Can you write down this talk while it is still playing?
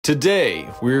Today,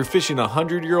 we're fishing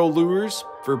 100-year-old lures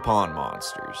for pond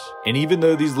monsters. And even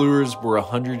though these lures were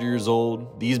 100 years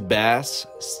old, these bass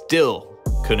still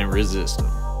couldn't resist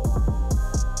them.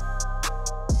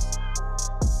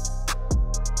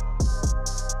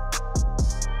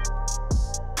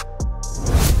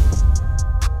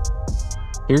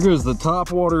 Here goes the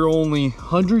top water only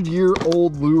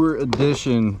 100-year-old lure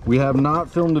edition. We have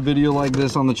not filmed a video like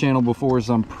this on the channel before,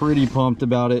 so I'm pretty pumped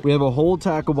about it. We have a whole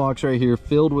tackle box right here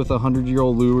filled with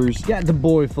 100-year-old lures. Got the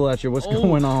boy Fletcher. What's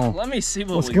going on? Let me see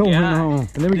what's going on. And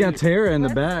then we got Tara in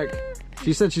the back.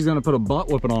 She said she's gonna put a butt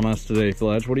whipping on us today,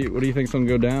 Fletch. What do you think's gonna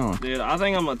go down? Dude, I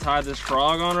think I'm gonna tie this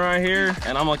frog on right here,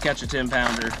 and I'm gonna catch a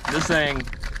 10-pounder.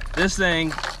 This thing,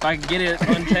 if I can get it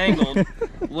untangled,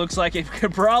 looks like it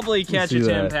could probably catch a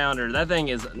 10-pounder. That thing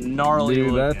is gnarly.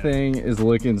 Dude, that thing is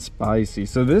looking spicy.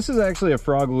 So this is actually a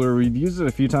frog lure. We've used it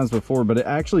a few times before, but it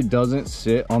actually doesn't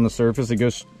sit on the surface. It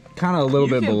goes kind of a little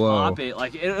bit below. Pop it,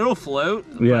 like it'll float.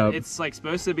 Yeah. But it's like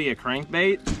supposed to be a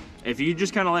crankbait. If you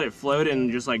just kind of let it float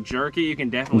and just like jerk it, you can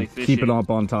definitely fish Keep it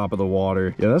up on top of the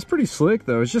water. Yeah, that's pretty slick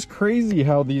though. It's just crazy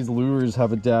how these lures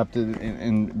have adapted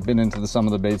and been into some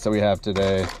of the baits that we have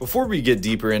today. Before we get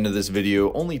deeper into this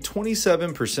video, only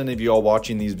 27% of y'all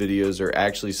watching these videos are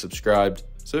actually subscribed.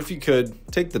 So if you could,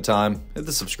 take the time, hit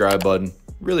the subscribe button. It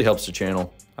really helps the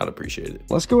channel. I'd appreciate it.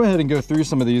 Let's go ahead and go through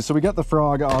some of these. So we got the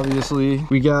frog, obviously.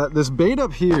 We got this bait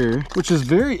up here, which is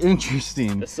very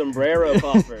interesting. The sombrero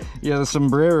popper. Yeah, the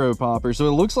sombrero popper. So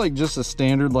it looks like just a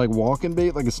standard like walking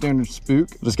bait, like a standard spook.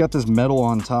 But it's got this metal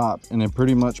on top and it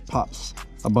pretty much pops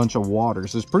a bunch of water.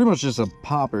 So it's pretty much just a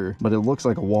popper, but it looks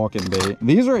like a walking bait.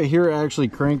 These right here are actually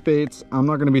crankbaits. I'm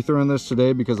not going to be throwing this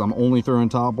today because I'm only throwing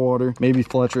top water. Maybe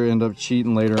Fletcher end up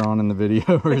cheating later on in the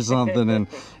video or something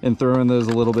and throwing those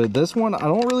a little bit. This one, I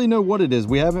don't really know what it is.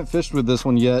 We haven't fished with this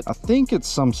one yet. I think it's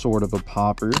some sort of a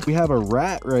popper. We have a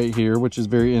rat right here, which is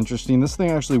very interesting. This thing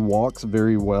actually walks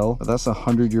very well. That's a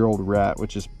 100-year-old rat,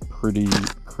 which is pretty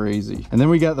crazy. And then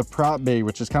we got the prop bait,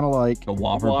 which is kind of like a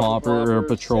whopper popper or a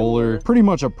patroller. Pretty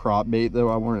much a prop bait though.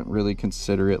 I wouldn't really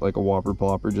consider it like a whopper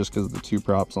popper just because of the two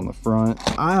props on the front.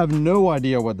 I have no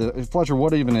idea what the Fletcher,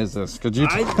 what even is this? Could you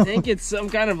I think it's some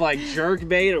kind of like jerk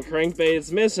bait or crankbait.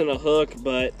 It's missing a hook,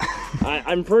 but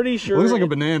I'm pretty sure it looks like a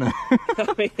banana.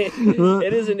 I mean,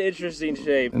 it is an interesting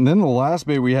shape. And then the last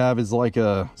bait we have is like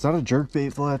is that a jerk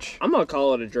bait, Fletch? I'm gonna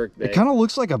call it a jerk bait. It kind of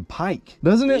looks like a pike,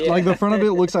 doesn't it? Yeah. Like the front of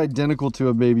it looks identical to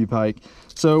a baby pike.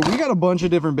 So we got a bunch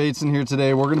of different baits in here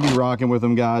today. We're going to be rocking with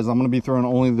them, guys. I'm going to be throwing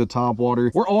only the top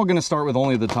water. We're all going to start with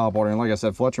only the top water. And like I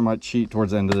said, Fletcher might cheat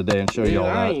towards the end of the day and show you all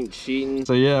that. I ain't cheating.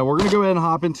 So yeah, we're going to go ahead and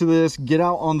hop into this, get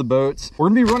out on the boats. We're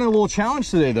going to be running a little challenge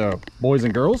today though, boys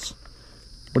and girls.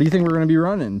 What do you think we're going to be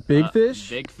running? Big fish?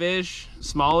 Big fish,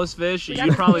 smallest fish.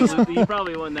 You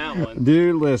probably won that one.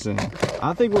 Dude, listen.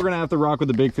 I think we're going to have to rock with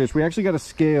the big fish. We actually got a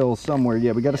scale somewhere.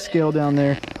 Yeah, we got a scale down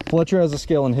there. Fletcher has a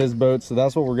scale in his boat, so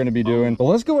that's what we're going to be doing. But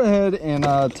let's go ahead and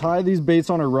tie these baits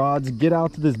on our rods, get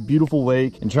out to this beautiful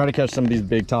lake, and try to catch some of these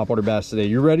big topwater bass today.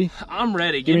 You ready? I'm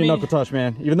ready. Give me a knuckle touch,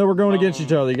 man. Even though we're going against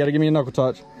each other, you got to give me a knuckle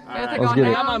touch. Right. Let's get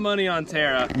it. I got my money on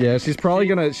Tara. Yeah, she's probably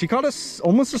gonna. She caught us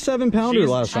almost a 7-pounder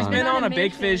last time. She's been on a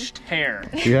big fish tear.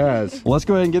 She has. Well, let's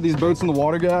go ahead and get these boats in the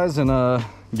water, guys, and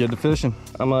get to fishing.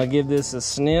 I'm gonna give this a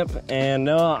snip, and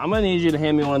I'm gonna need you to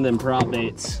hand me one of them prop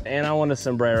baits, and I want a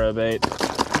sombrero bait.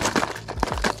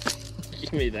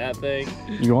 Give me that thing.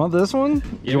 You want this one?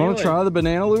 You want to try the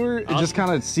banana lure and just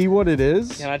kind of see what it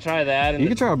is? Can I try that? You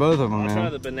can try both of them, man. I'll try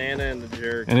the banana and the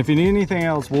jerk. And if you need anything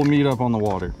else, we'll meet up on the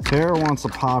water. Tara wants a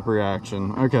popper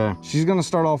action. Okay. She's going to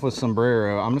start off with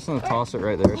sombrero. I'm just going to toss it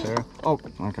right there, Tara. Oh,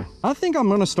 okay. I think I'm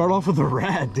going to start off with the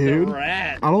rat, dude. The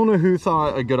rat. I don't know who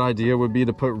thought a good idea would be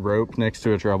to put rope next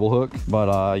to a treble hook,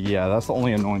 but yeah, that's the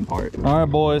only annoying part. All right,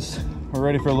 boys. We're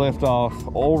ready for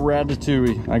liftoff. Old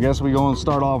Ratatouille. I guess we going to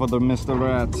start off with the Mr.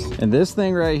 Rats. And this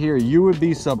thing right here, you would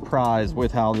be surprised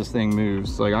with how this thing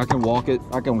moves. Like I can walk it,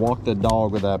 I can walk the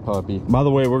dog with that puppy. By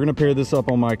the way, we're gonna pair this up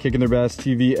on my Kicking Their Bass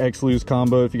TV X-Lose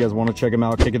combo. If you guys want to check them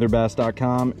out,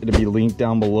 kickingtheirbass.com. It'll be linked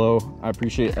down below. I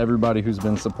appreciate everybody who's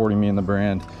been supporting me in the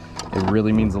brand. It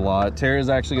really means a lot. Tara's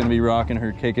actually gonna be rocking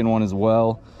her kicking one as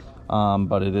well.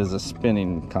 But it is a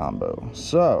spinning combo.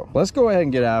 So let's go ahead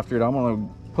and get after it. I'm gonna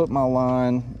put my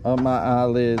line up my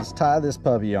eyelids, tie this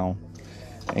puppy on,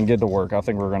 and get to work. I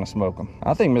think we're gonna smoke them.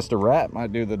 I think Mr. Rat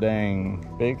might do the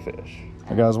dang big fish. All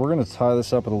right, guys, we're gonna tie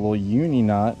this up with a little uni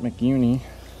knot, McUni.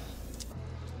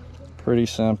 Pretty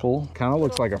simple. Kind of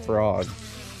looks like a frog.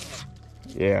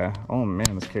 Yeah. Oh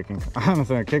man, this kicking. I haven't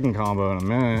done a kicking combo in a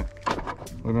minute.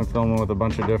 We've been filming with a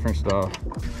bunch of different stuff.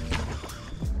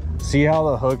 See how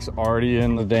the hook's already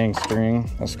in the dang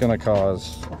string? That's gonna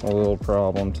cause a little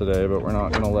problem today, but we're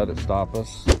not gonna let it stop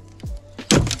us.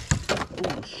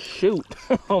 Oh, shoot.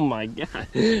 Oh my God.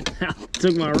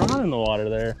 Took my rod in the water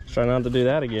there. Try not to do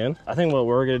that again. I think what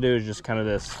we're gonna do is just kind of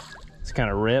this kind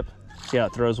of rip. See how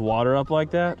it throws water up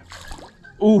like that?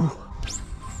 Ooh.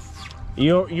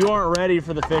 You aren't ready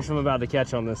for the fish I'm about to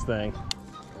catch on this thing.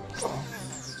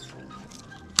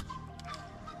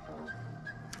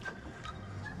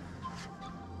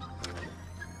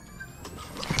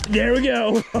 There we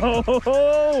go.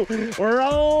 Oh, we're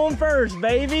on first,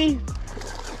 baby.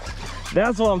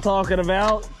 That's what I'm talking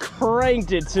about.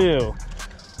 Cranked it too.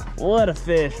 What a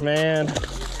fish, man.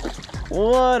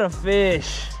 What a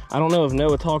fish. I don't know if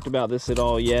Noah talked about this at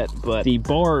all yet, but the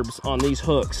barbs on these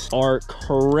hooks are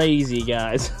crazy,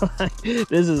 guys.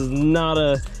 This is not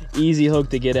a easy hook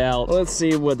to get out. Let's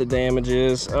see what the damage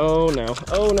is. Oh no,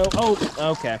 oh no,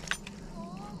 oh, okay.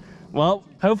 Well,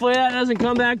 hopefully that doesn't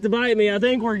come back to bite me. I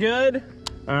think we're good.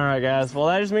 All right, guys. Well,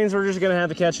 that just means we're just gonna have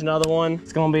to catch another one.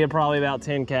 It's gonna be probably about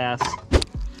 10 casts.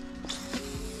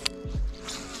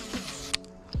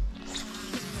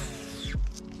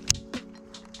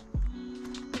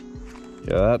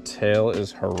 Yeah, that tail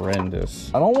is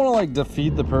horrendous. I don't want to like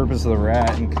defeat the purpose of the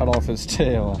rat and cut off his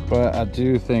tail, but I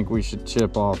do think we should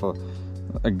chip off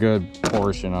a good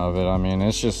portion of it. I mean,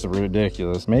 it's just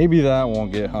ridiculous. Maybe that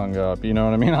won't get hung up, you know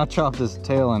what I mean? I'll chop this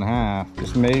tail in half.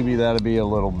 Just maybe that'll be a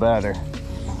little better.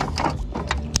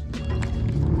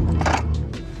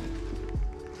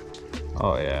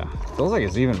 Oh yeah, feels like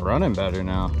it's even running better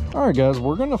now. All right guys,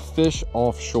 we're gonna fish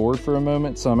offshore for a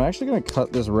moment. So I'm actually gonna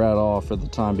cut this rat off for the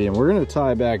time being. We're gonna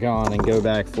tie it back on and go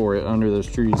back for it under those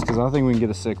trees because I think we can get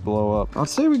a sick blow up. I'd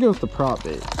say we go with the prop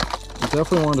bait. I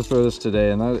definitely wanted to throw this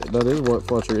today, and that is what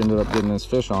Fletcher ended up getting his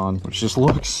fish on, which just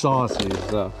looks saucy.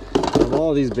 So of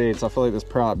all these baits, I feel like this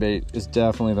prop bait is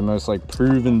definitely the most like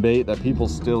proven bait that people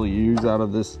still use out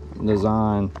of this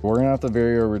design. We're gonna have to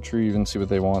vary or retrieve and see what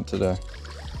they want today.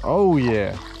 Oh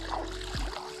yeah.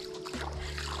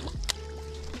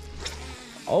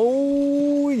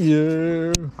 Oh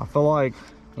yeah. I feel like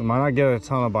we might not get a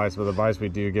ton of bites, but the bites we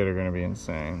do get are gonna be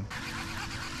insane.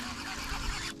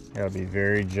 Gotta be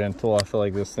very gentle. I feel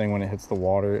like this thing, when it hits the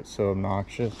water, it's so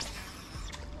obnoxious.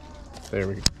 There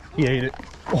we go. He ate it.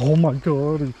 Oh my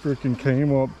God, he freaking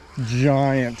came up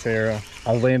giant, Tara.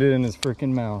 I landed in his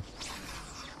freaking mouth.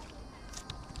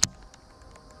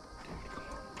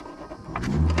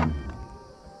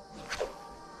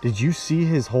 Did you see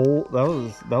his whole?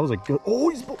 That was a good. Oh,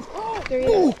 he's. Oh, there he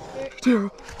is.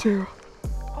 Tara.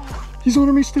 Oh. He's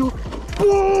under me still.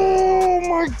 Oh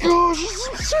my gosh, it's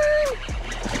insane.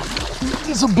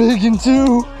 It's a big one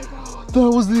too. That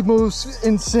was the most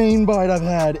insane bite I've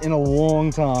had in a long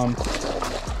time.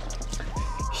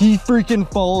 He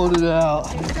freaking followed it out.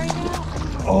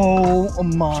 Oh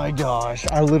my gosh,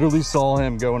 I literally saw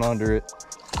him going under it.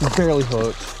 He's barely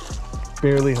hooked.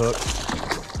 Barely hooked.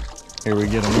 Here we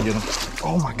get him,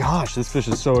 Oh my gosh, this fish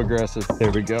is so aggressive. There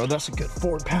we go, that's a good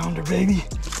 4-pounder, baby.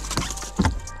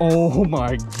 Oh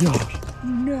my gosh.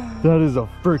 No. That is a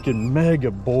freaking mega,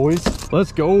 boys.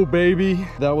 Let's go, baby.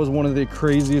 That was one of the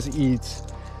craziest eats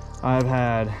I've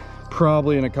had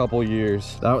probably in a couple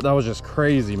years. That was just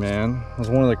crazy, man. It was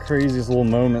one of the craziest little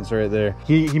moments right there.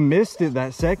 He missed it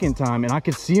that second time and I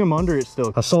could see him under it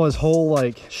still. I saw his whole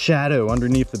like shadow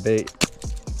underneath the bait.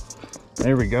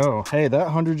 There we go. Hey, that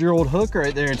 100-year-old hook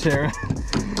right there, Tara.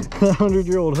 That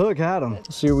 100-year-old hook had him.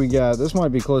 Let's see what we got. This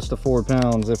might be close to 4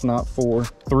 pounds, if not 4.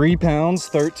 3 pounds,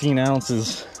 13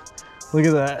 ounces. Look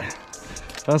at that.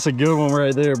 That's a good one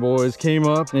right there, boys. Came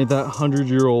up and ate that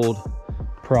 100-year-old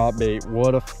prop bait.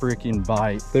 What a freaking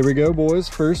bite. There we go, boys.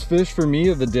 First fish for me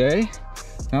of the day.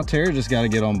 Now Tara just got to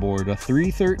get on board. A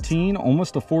 313,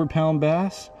 almost a 4-pound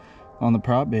bass on the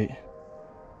prop bait.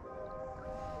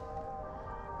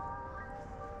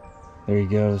 There he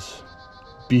goes.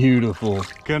 Beautiful.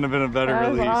 Couldn't have been a better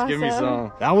release. Awesome. Give me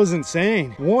some. That was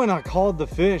insane. One, I called the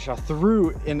fish. I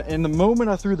threw, and the moment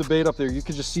I threw the bait up there, you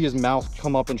could just see his mouth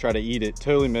come up and try to eat it.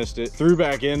 Totally missed it. Threw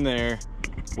back in there,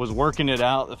 was working it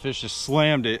out. The fish just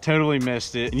slammed it. Totally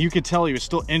missed it. And you could tell he was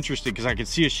still interested because I could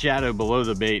see a shadow below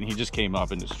the bait and he just came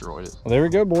up and destroyed it. Well, there we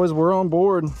go, boys. We're on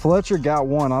board. Fletcher got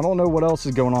one. I don't know what else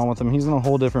is going on with him. He's in a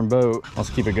whole different boat. Let's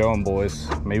keep it going, boys.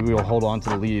 Maybe we'll hold on to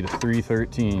the lead.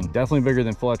 313. Definitely bigger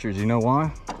than Fletcher's. You know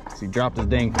why? He dropped his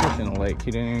dang fish in the lake.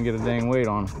 He didn't even get a dang weight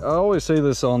on him. I always say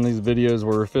this on these videos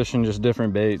where we're fishing just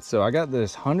different baits. So I got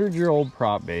this 100-year-old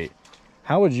prop bait.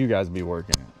 How would you guys be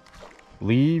working it?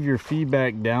 Leave your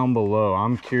feedback down below.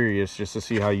 I'm curious just to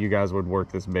see how you guys would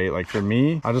work this bait. Like for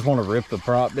me, I just want to rip the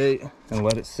prop bait and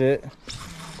let it sit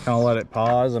kind of let it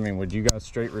pause? I mean, would you guys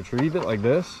straight retrieve it like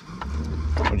this?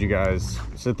 Would you guys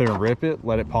sit there and rip it,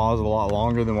 let it pause a lot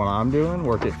longer than what I'm doing,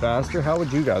 work it faster? How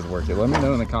would you guys work it? Let me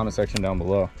know in the comment section down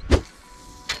below.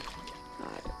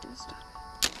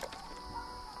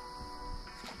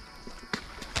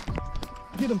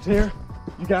 Get him, Tara.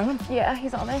 You got him? Yeah,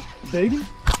 he's on there. Baby?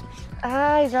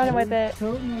 Ah, he's running with it.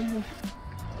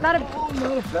 Not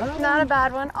a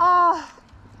bad one. Oh,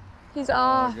 he's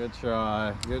off. Oh, good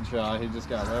try. Good try. He just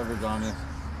got leverage on it.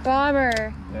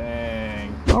 Bummer.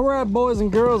 Dang. All right, boys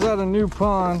and girls, at a new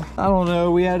pond. I don't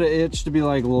know. We had an itch to be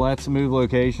like, let's move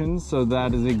locations. So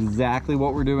that is exactly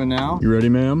what we're doing now. You ready,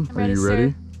 ma'am? Are you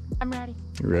ready? I'm ready.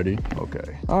 You ready?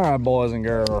 Okay. All right, boys and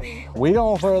girls. We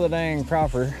gonna throw the dang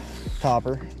topper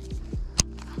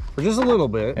for just a little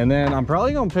bit, and then I'm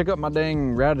probably gonna pick up my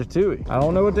dang ratatouille. I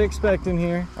don't know what to expect in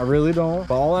here. I really don't.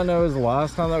 But all I know is the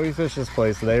last time that we fished this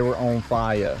place, they were on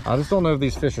fire. I just don't know if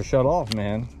these fish are shut off,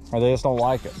 man, or they just don't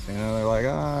like us. You know, they're like,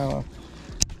 I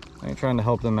ain't trying to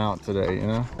help them out today, you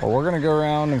know? Well, we're gonna go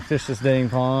around and fish this dang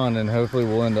pond, and hopefully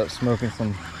we'll end up smoking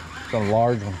some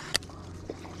large ones.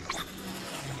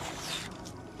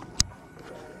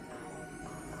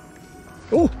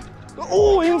 Oh,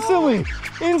 oh,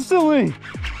 instantly.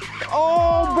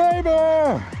 Oh,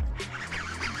 baby.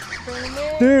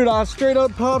 Dude, I straight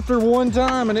up popped her one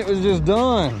time and it was just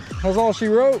done. That's all she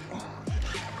wrote.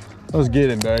 Let's get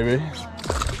him, baby.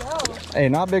 Hey,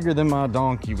 not bigger than my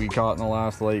donkey we caught in the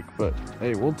last lake, but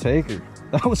hey, we'll take her.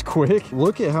 That was quick.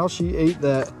 Look at how she ate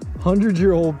that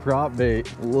 100-year-old prop bait.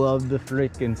 Love to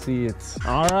freaking see it.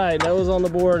 All right, that was on the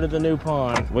board of the new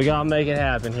pond. We gotta make it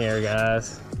happen here,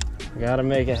 guys. We gotta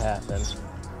make it happen.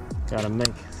 Gotta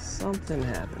make something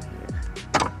happen here.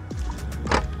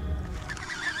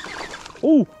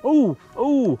 Ooh, ooh,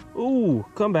 ooh, ooh.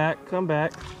 Come back.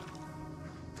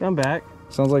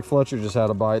 Sounds like Fletcher just had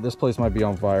a bite. This place might be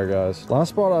on fire, guys. Last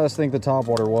spot I just think the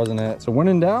topwater wasn't it. So when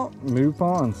in doubt, move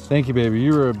ponds. Thank you, baby.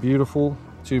 You were a beautiful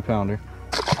 2-pounder.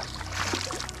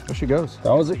 There she goes.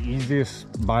 That was the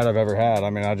easiest bite I've ever had. I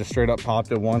mean, I just straight up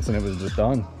popped it once and it was just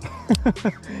done.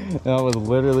 That was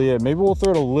literally it. Maybe we'll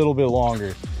throw it a little bit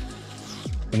longer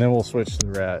and then we'll switch to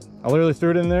the rat. I literally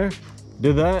threw it in there,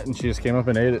 did that, and she just came up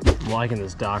and ate it. I'm liking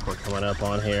this dock we're coming up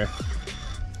on here.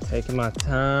 Taking my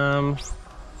time.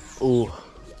 Ooh.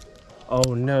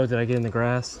 Oh no, did I get in the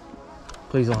grass?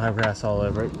 Please don't have grass all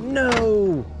over it.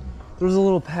 No! There was a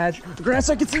little patch of grass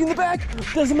I could see in the back.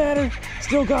 Doesn't matter.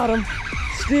 Still got him.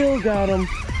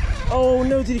 Oh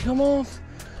no, did he come off?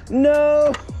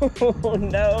 No!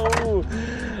 No!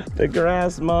 The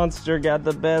grass monster got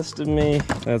the best of me.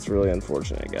 That's really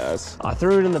unfortunate, guys. I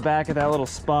threw it in the back of that little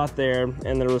spot there,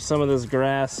 and there was some of this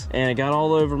grass, and it got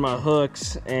all over my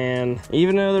hooks, and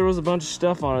even though there was a bunch of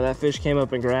stuff on it, that fish came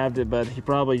up and grabbed it, but he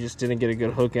probably just didn't get a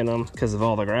good hook in him because of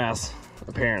all the grass,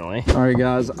 apparently. All right,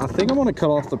 guys, I think I'm gonna cut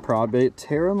off the prod bait.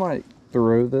 Tara might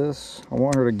throw this. I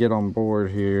want her to get on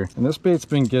board here, and this bait's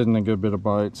been getting a good bit of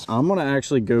bites. I'm gonna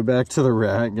actually go back to the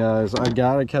rat, guys. I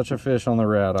gotta catch a fish on the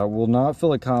rat. I will not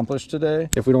feel accomplished today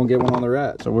if we don't get one on the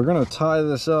rat. So we're gonna tie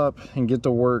this up and get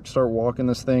to work, start walking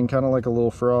this thing kind of like a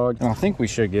little frog, and I think we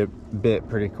should get bit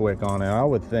pretty quick on it, I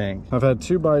would think. I've had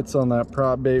 2 bites on that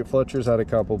prop bait. Fletcher's had a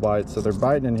couple bites, so they're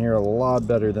biting in here a lot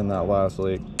better than that last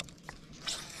week.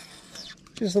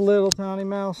 Just a little tiny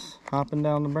mouse hopping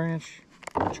down the branch.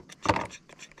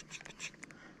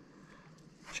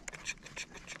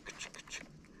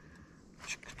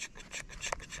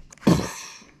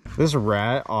 This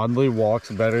rat oddly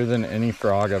walks better than any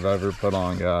frog I've ever put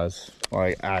on, guys.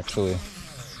 Like, actually,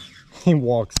 he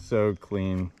walks so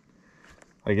clean.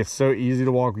 Like, it's so easy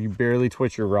to walk. You barely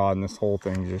twitch your rod and this whole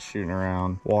thing's just shooting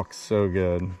around. Walks so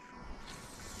good.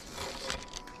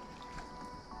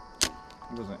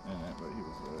 He wasn't in it, but he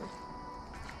was there.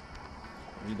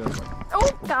 He does like...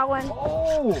 Oh, got one.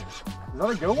 Oh, is that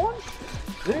a good one?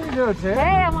 There you go, Tara.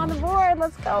 Hey, I'm on the board.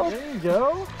 Let's go. There you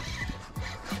go.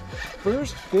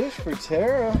 First fish for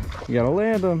Tara. You gotta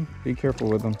land them. Be careful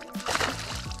with them.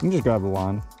 You can just grab the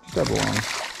line. Just grab the line.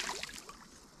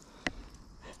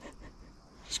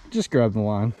 Just grab the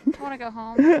line. I want to go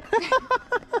home.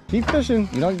 Keep fishing.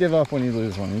 You don't give up when you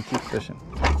lose one. You keep fishing.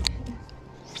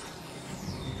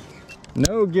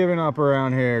 No giving up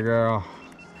around here, girl.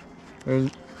 There's...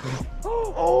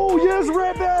 Oh, yes,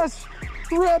 red bass!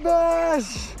 Red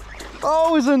bass!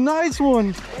 Oh, it's a nice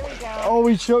one. There we go. Oh,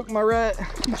 he choked my rat.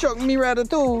 He choked me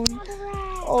ratatouille.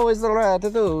 Oh, it's the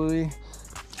ratatouille.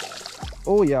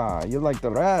 Oh, yeah, you like the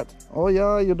rat? Oh,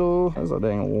 yeah, you do. That's a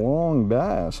dang long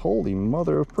bass. Holy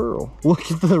mother of pearl.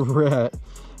 Look at the rat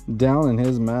down in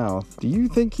his mouth. Do you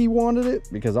think he wanted it?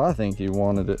 Because I think he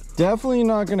wanted it. Definitely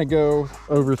not gonna go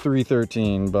over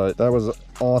 313, but that was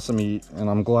awesome eat, and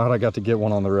I'm glad I got to get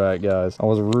one on the rat, guys. I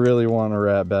was really wanting a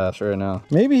rat bass right now.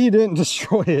 Maybe he didn't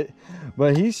destroy it,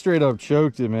 but he straight up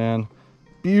choked it, man.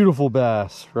 Beautiful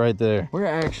bass right there. We're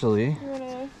actually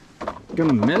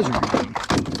gonna measure him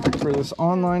for this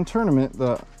online tournament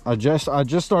that I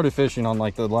just started fishing on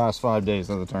like the last 5 days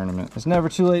of the tournament. It's never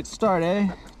too late to start, eh?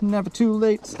 Never too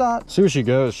late to start. See where she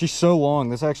goes. She's so long.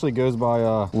 This actually goes by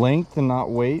length and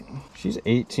not weight. She's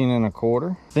 18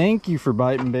 1/4. Thank you for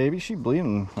biting, baby. She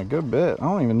bleeding a good bit. I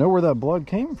don't even know where that blood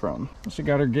came from. She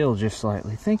got her gill just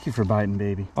slightly. Thank you for biting,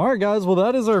 baby. All right, guys. Well,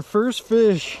 that is our first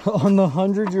fish on the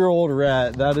 100-year-old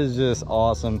rat. That is just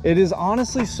awesome. It is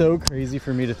honestly so crazy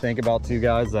for me to think about too,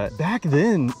 guys, that back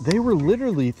then they were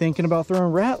literally thinking about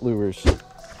throwing rat lures.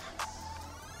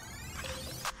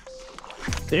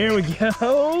 There we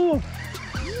go.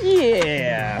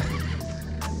 Yeah.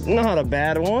 Not a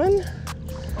bad one.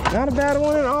 Not a bad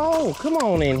one at all. Come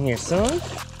on in here, son.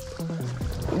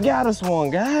 Got us one,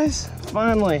 guys.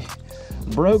 Finally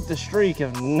broke the streak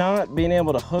of not being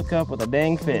able to hook up with a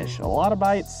dang fish. A lot of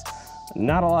bites,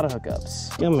 not a lot of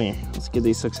hookups. Come here. Let's get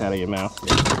these hooks out of your mouth.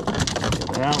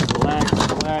 Now, relax,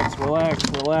 relax, relax,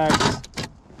 relax.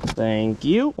 Thank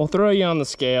you. We'll throw you on the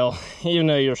scale, even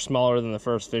though you're smaller than the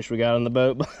first fish we got on the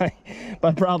boat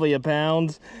by probably a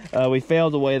pound. We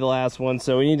failed to weigh the last one,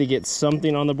 so we need to get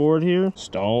something on the board here.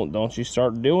 Just don't you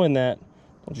start doing that.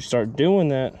 Don't you start doing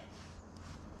that.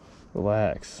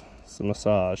 Relax. It's a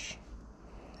massage.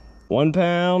 1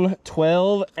 pound,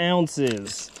 12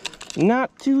 ounces.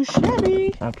 Not too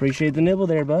shabby. I appreciate the nibble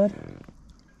there, bud.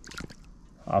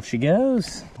 Off she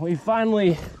goes. We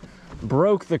finally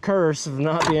broke the curse of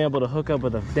not being able to hook up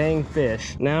with a dang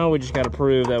fish. Now we just got to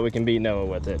prove that we can beat Noah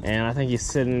with it. And I think he's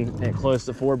sitting at close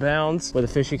to 4 pounds with the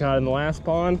fish he caught in the last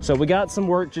pond. So we got some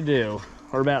work to do.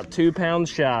 We're about 2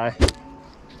 pounds shy.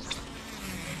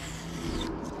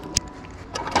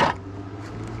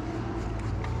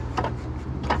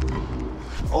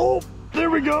 Oh, there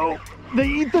we go. They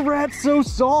eat the rats so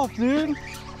soft, dude.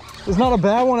 It's not a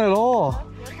bad one at all.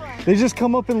 They just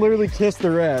come up and literally kiss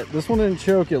the rat. This one didn't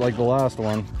choke it like the last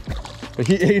one, but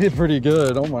he ate it pretty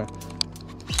good. Oh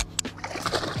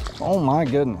my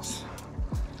goodness.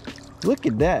 Look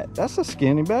at that. That's a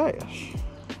skinny bass.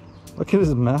 Look at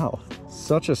his mouth.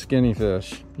 Such a skinny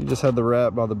fish. He just had the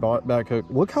rat by the back hook.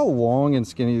 Look how long and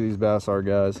skinny these bass are,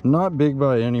 guys. Not big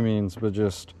by any means, but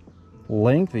just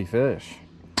lengthy fish.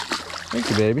 Thank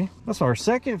you, baby. That's our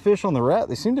second fish on the rat.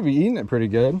 They seem to be eating it pretty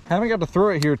good. Haven't got to throw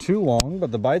it here too long,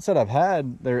 but the bites that I've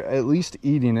had, they're at least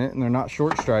eating it and they're not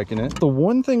short striking it. The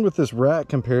one thing with this rat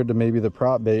compared to maybe the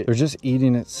prop bait, they're just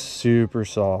eating it super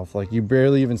soft. Like you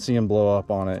barely even see them blow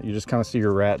up on it. You just kind of see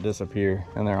your rat disappear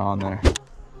and they're on there.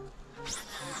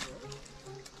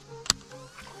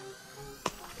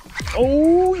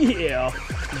 Oh yeah.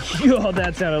 Yo,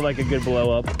 that sounded like a good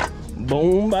blow up.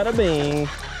 Boom, bada bing.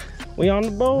 We on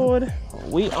the board.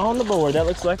 We on the board. That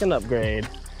looks like an upgrade.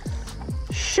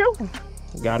 Shoo!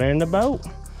 Got her in the boat.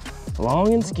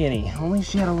 Long and skinny. Only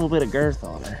she had a little bit of girth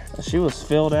on her. If she was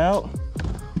filled out,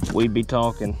 we'd be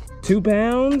talking. 2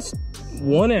 pounds,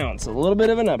 1 ounce. A little bit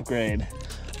of an upgrade.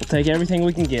 We'll take everything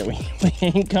we can get. We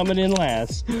ain't coming in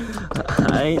last.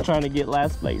 I ain't trying to get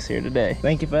last place here today.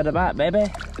 Thank you for the bite, baby.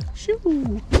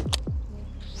 Shoo!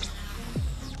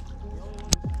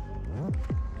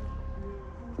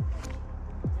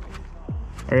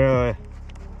 Really?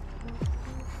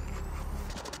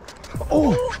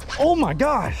 Oh my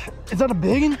gosh. Is that a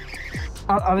big one?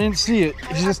 I didn't see it.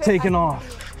 It's just taking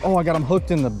off. Oh, I got him hooked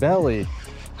in the belly.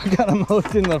 I got him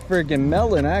hooked in the freaking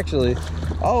melon, actually.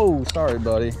 Oh, sorry,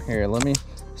 buddy. Here, let me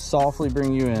softly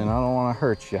bring you in. I don't want to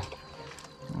hurt you.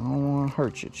 I don't want to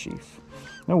hurt you, Chief.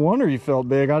 No wonder you felt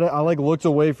big. I like looked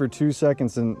away for 2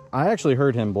 seconds and I actually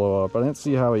heard him blow up. I didn't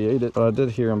see how he ate it, but I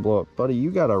did hear him blow up. Buddy, you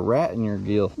got a rat in your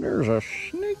gill. There's a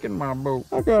snake in my boat.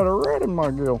 I got a rat in my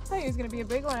gill. I thought he was gonna be a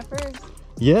big one at first.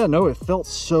 Yeah, no, it felt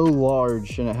so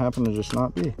large and it happened to just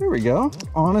not be. There we go.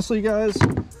 Honestly, guys,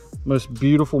 most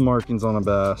beautiful markings on a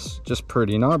bass. Just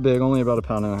pretty, not big, only about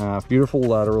 1.5 pounds. Beautiful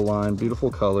lateral line,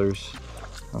 beautiful colors.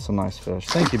 That's a nice fish.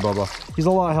 Thank you, Bubba. He's a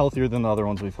lot healthier than the other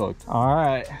ones we've hooked. All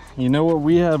right, you know what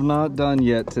we have not done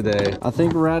yet today? I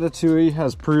think Ratatouille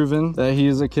has proven that he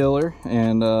is a killer,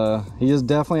 and he is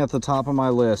definitely at the top of my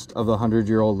list of the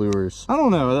 100-year-old lures. I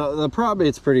don't know, the prop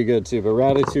bait's pretty good too, but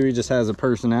Ratatouille just has a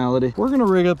personality. We're gonna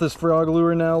rig up this frog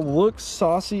lure now. Looks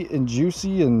saucy and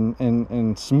juicy and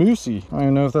smoosy. I don't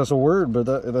even know if that's a word, but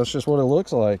that's just what it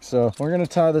looks like. So we're gonna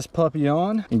tie this puppy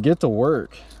on and get to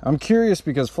work. I'm curious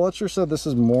because Fletcher said this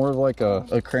is more of like a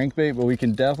crankbait, but we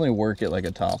can definitely work it like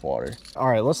a topwater. All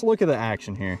right, let's look at the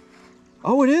action here.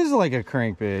 Oh, it is like a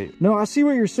crankbait. No, I see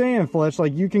what you're saying, Fletch.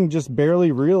 Like you can just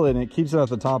barely reel it and it keeps it at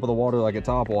the top of the water like a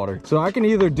topwater. So I can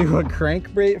either do a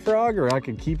crankbait frog or I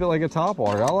can keep it like a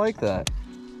topwater. I like that.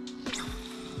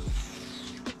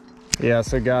 Yeah,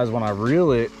 so guys, when I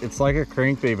reel it, it's like a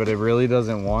crankbait, but it really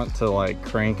doesn't want to like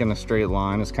crank in a straight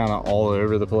line. It's kind of all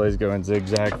over the place, going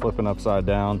zigzag, flipping upside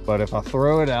down. But if I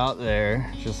throw it out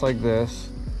there, just like this,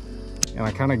 and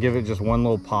I kind of give it just one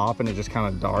little pop and it just kind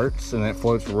of darts and it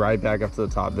floats right back up to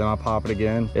the top. Then I pop it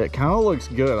again. It kind of looks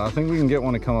good. I think we can get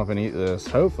one to come up and eat this,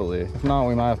 hopefully. If not,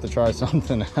 we might have to try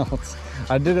something else.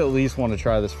 I did at least want to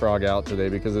try this frog out today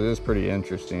because it is pretty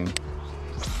interesting.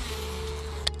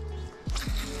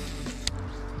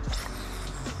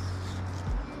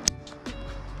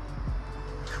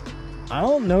 I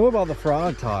don't know about the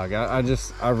frog tog.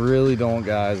 I really don't,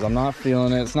 guys. I'm not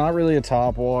feeling it. It's not really a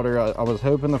top water. I was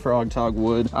hoping the frog tog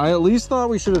would. I at least thought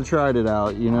we should have tried it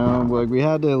out, you know? Like we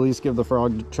had to at least give the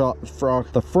frog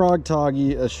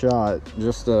toggy a shot,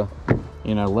 just to,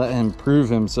 you know, let him prove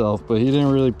himself, but he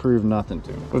didn't really prove nothing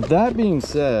to me. With that being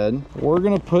said, we're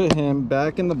gonna put him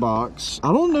back in the box.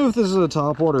 I don't know if this is a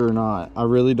topwater or not. I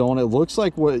really don't. It looks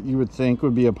like what you would think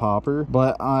would be a popper,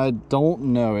 but I don't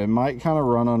know. It might kind of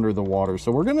run under the water.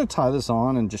 So we're gonna tie this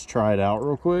on and just try it out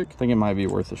real quick. I think it might be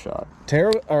worth a shot.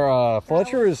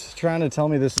 Fletcher is trying to tell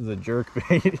me this is a jerk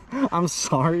bait. I'm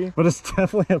sorry, but it's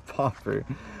definitely a popper.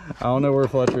 I don't know where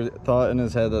Fletcher thought in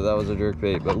his head that that was a jerk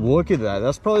bait, but look at that.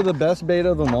 That's probably the best bait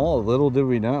of them all. Little did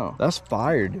we know. That's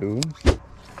fire, dude. See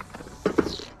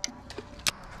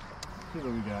what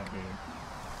we got here.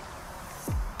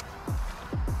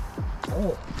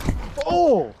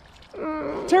 Oh!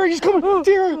 Tara, he's coming!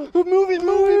 Tara, move it, move it,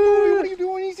 move it! What are you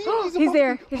doing? He's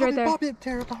there. He's right there. Pop it,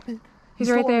 Tara, pop it. He's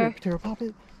right there. Tara, pop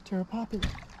it. Tara, pop it.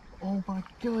 Oh my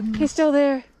goodness. He's still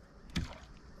there.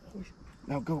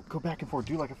 Now go back and forth.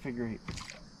 Do like a figure eight.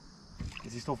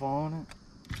 Is he still following it?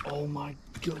 Oh my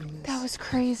goodness. That was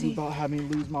crazy. You about had me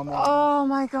lose my mind. Oh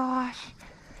my gosh.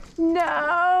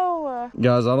 No.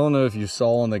 Guys, I don't know if you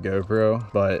saw on the GoPro,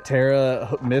 but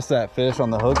Tara missed that fish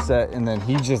on the hook set, and then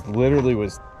he just literally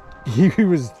was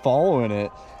following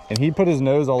it, and he put his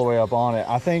nose all the way up on it.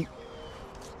 I think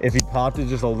if he popped it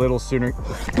just a little sooner.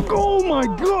 Oh my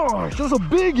gosh, that's a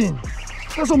big one.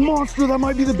 That's a monster. That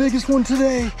might be the biggest one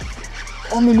today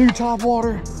on the new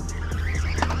topwater.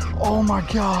 Oh my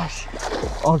gosh.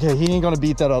 Okay, he ain't gonna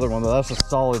beat that other one though. That's a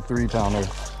solid 3-pounder.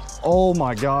 Oh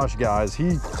my gosh, guys,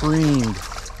 he creamed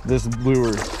this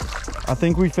lure. I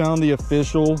think we found the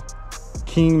official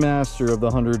king master of the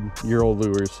 100-year-old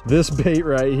lures. This bait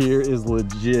right here is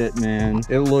legit, man.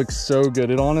 It looks so good.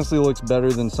 It honestly looks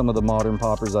better than some of the modern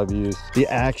poppers I've used. The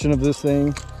action of this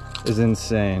thing is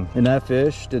insane, and that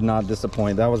fish did not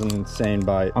disappoint. That was an insane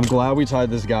bite. I'm glad we tied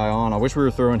this guy on. I wish we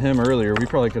were throwing him earlier. We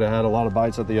probably could have had a lot of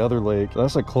bites at the other lake.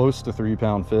 That's a close to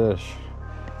 3-pound fish.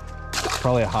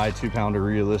 Probably a high 2-pounder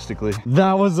realistically.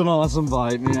 That was an awesome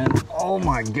bite, man. Oh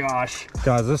my gosh.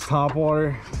 Guys, this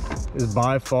topwater is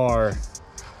by far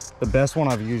the best one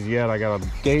I've used yet. I got a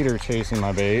gator chasing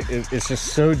my bait. It's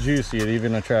just so juicy, it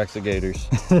even attracts the gators.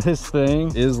 This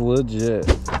thing is legit.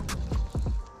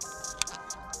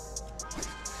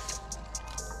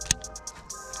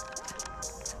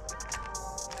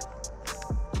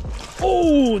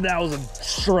 Oh, that was a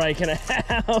strike and a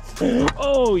half.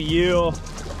 Oh, yeah.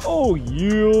 Oh,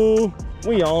 yeah.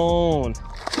 We on.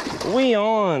 We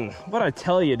on. What'd I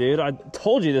tell you, dude? I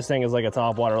told you this thing is like a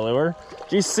topwater lure.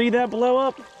 Did you see that blow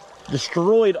up?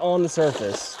 Destroyed on the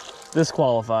surface. This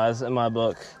qualifies in my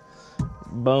book.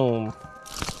 Boom.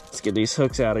 Let's get these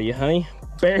hooks out of you, honey.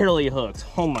 Barely hooked.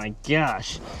 Oh my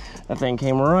gosh. That thing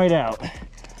came right out.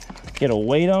 Get a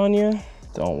weight on you.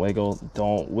 Don't wiggle,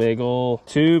 don't wiggle.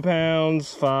 2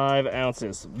 pounds, 5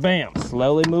 ounces. Bam,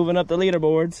 slowly moving up the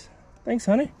leaderboards. Thanks,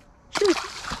 honey. Cheers.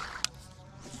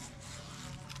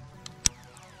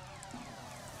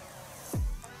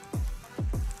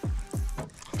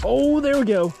 Oh, there we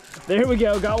go. There we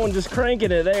go, got one just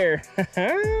cranking it there.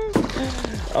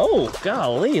 Oh,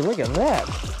 golly, look at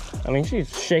that. I mean,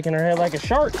 she's shaking her head like a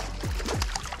shark.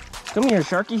 Come here,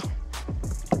 Sharky.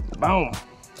 Boom.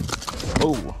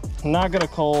 Oh. Not gonna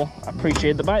Cole. I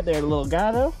appreciate the bite there, the little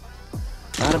guy though.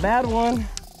 Not a bad one.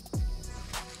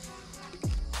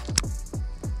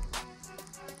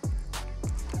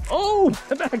 Oh,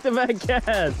 back-to-back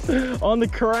cast on the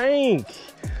crank.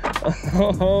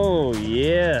 Oh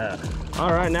yeah. All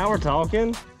right, now we're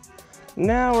talking.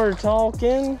 Now we're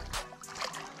talking.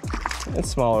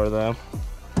 It's smaller though.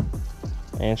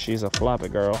 And she's a floppy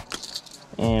girl.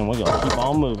 And we're gonna keep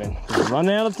on moving. We're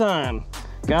running out of time.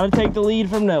 Gotta take the lead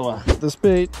from Noah. This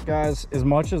bait, guys, as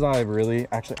much as I really,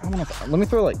 actually, let me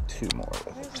throw like 2 more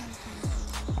with it.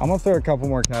 I'm gonna throw a couple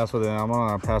more casts with it. I'm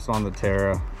gonna pass on to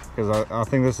Tara because I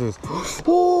think this is,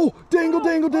 oh, dangle,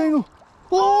 dangle, dangle.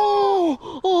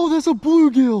 Oh, that's a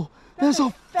bluegill. That's a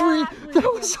freak, that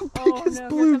was the biggest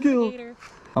bluegill.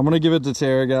 I'm gonna give it to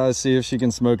Tara, guys, see if she can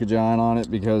smoke a giant on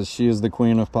it because she is the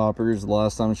queen of poppers. The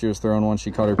last time she was throwing one, she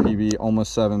caught her PB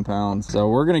almost 7 pounds. So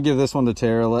we're gonna give this one to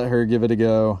Tara, let her give it a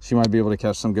go. She might be able to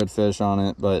catch some good fish on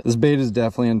it, but this bait has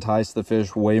definitely enticed the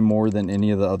fish way more than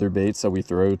any of the other baits that we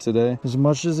throw today. As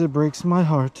much as it breaks my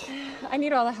heart, I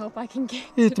need all the help I can get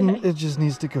it just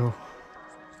needs to go.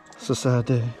 It's a sad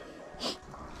day.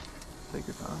 Take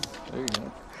your time. There you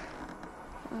go.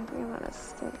 I think I'm gonna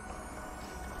stick.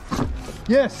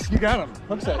 Yes, you got him.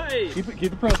 Hook set. Nice. Keep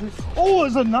the pressure. Oh,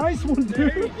 it's a nice one, dude.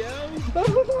 There you go. That's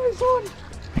a nice one.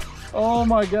 Oh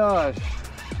my gosh.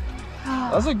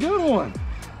 That's a good one.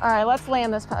 All right, let's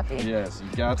land this puppy. Yes,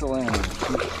 you got to land.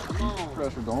 Keep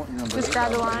pressure, don't. You're gonna Just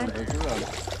grab the line.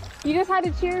 You just had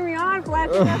to cheer me on,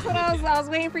 Fletcher. That's what I was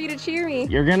waiting for you to cheer me.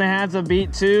 You're gonna have to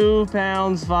beat 2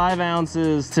 pounds, 5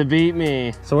 ounces to beat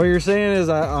me. So what you're saying is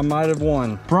I might have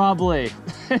won. Probably.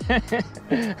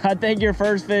 I think your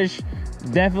first fish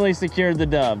definitely secured the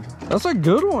dub. That's a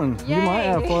good one. Yay. You might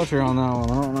have Fletcher on that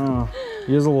one. I don't know.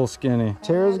 He is a little skinny.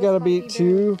 Tara's got to beat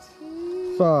 2,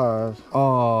 5.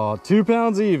 Oh, 2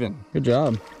 pounds even. Good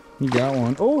job. You got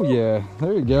one. Oh yeah,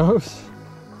 there he goes.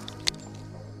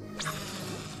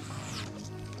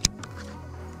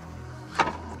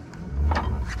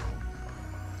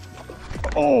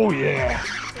 Oh yeah,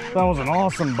 that was an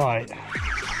awesome bite.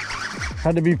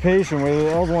 Had to be patient with it.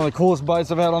 That was one of the coolest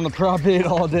bites I've had on the prop bait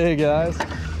all day, guys.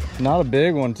 Not a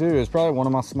big one too. It's probably one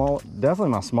of my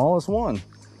definitely my smallest one.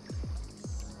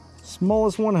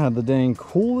 Smallest one had the dang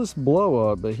coolest blow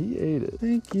up, but he ate it.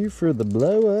 Thank you for the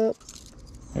blow up.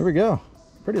 There we go.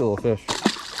 Pretty little fish.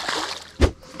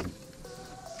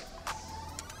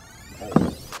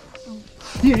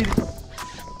 He ate it.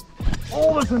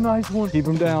 Oh, that's a nice one. Keep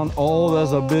him down. Oh,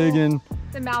 that's a big one.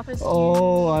 The mouth is huge.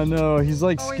 Oh, I know. He's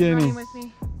like Always skinny. running with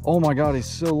me. Oh my God, he's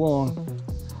so long.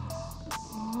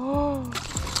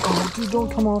 Oh, dude,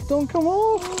 don't come off. Don't come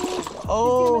off.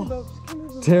 Oh,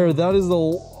 Tara, that is the,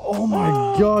 oh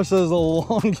my gosh, that is the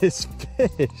longest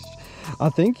fish. I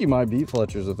think you might beat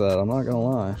Fletcher's with that. I'm not gonna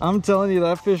lie. I'm telling you,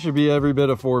 that fish should be every bit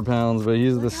of 4 pounds, but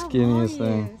he's the skinniest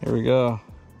thing. Here we go.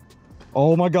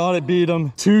 Oh my God, it beat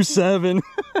him. 2.7.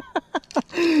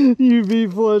 You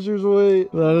beat Fletcher's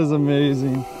weight. That is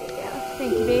amazing.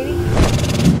 Thank you, baby.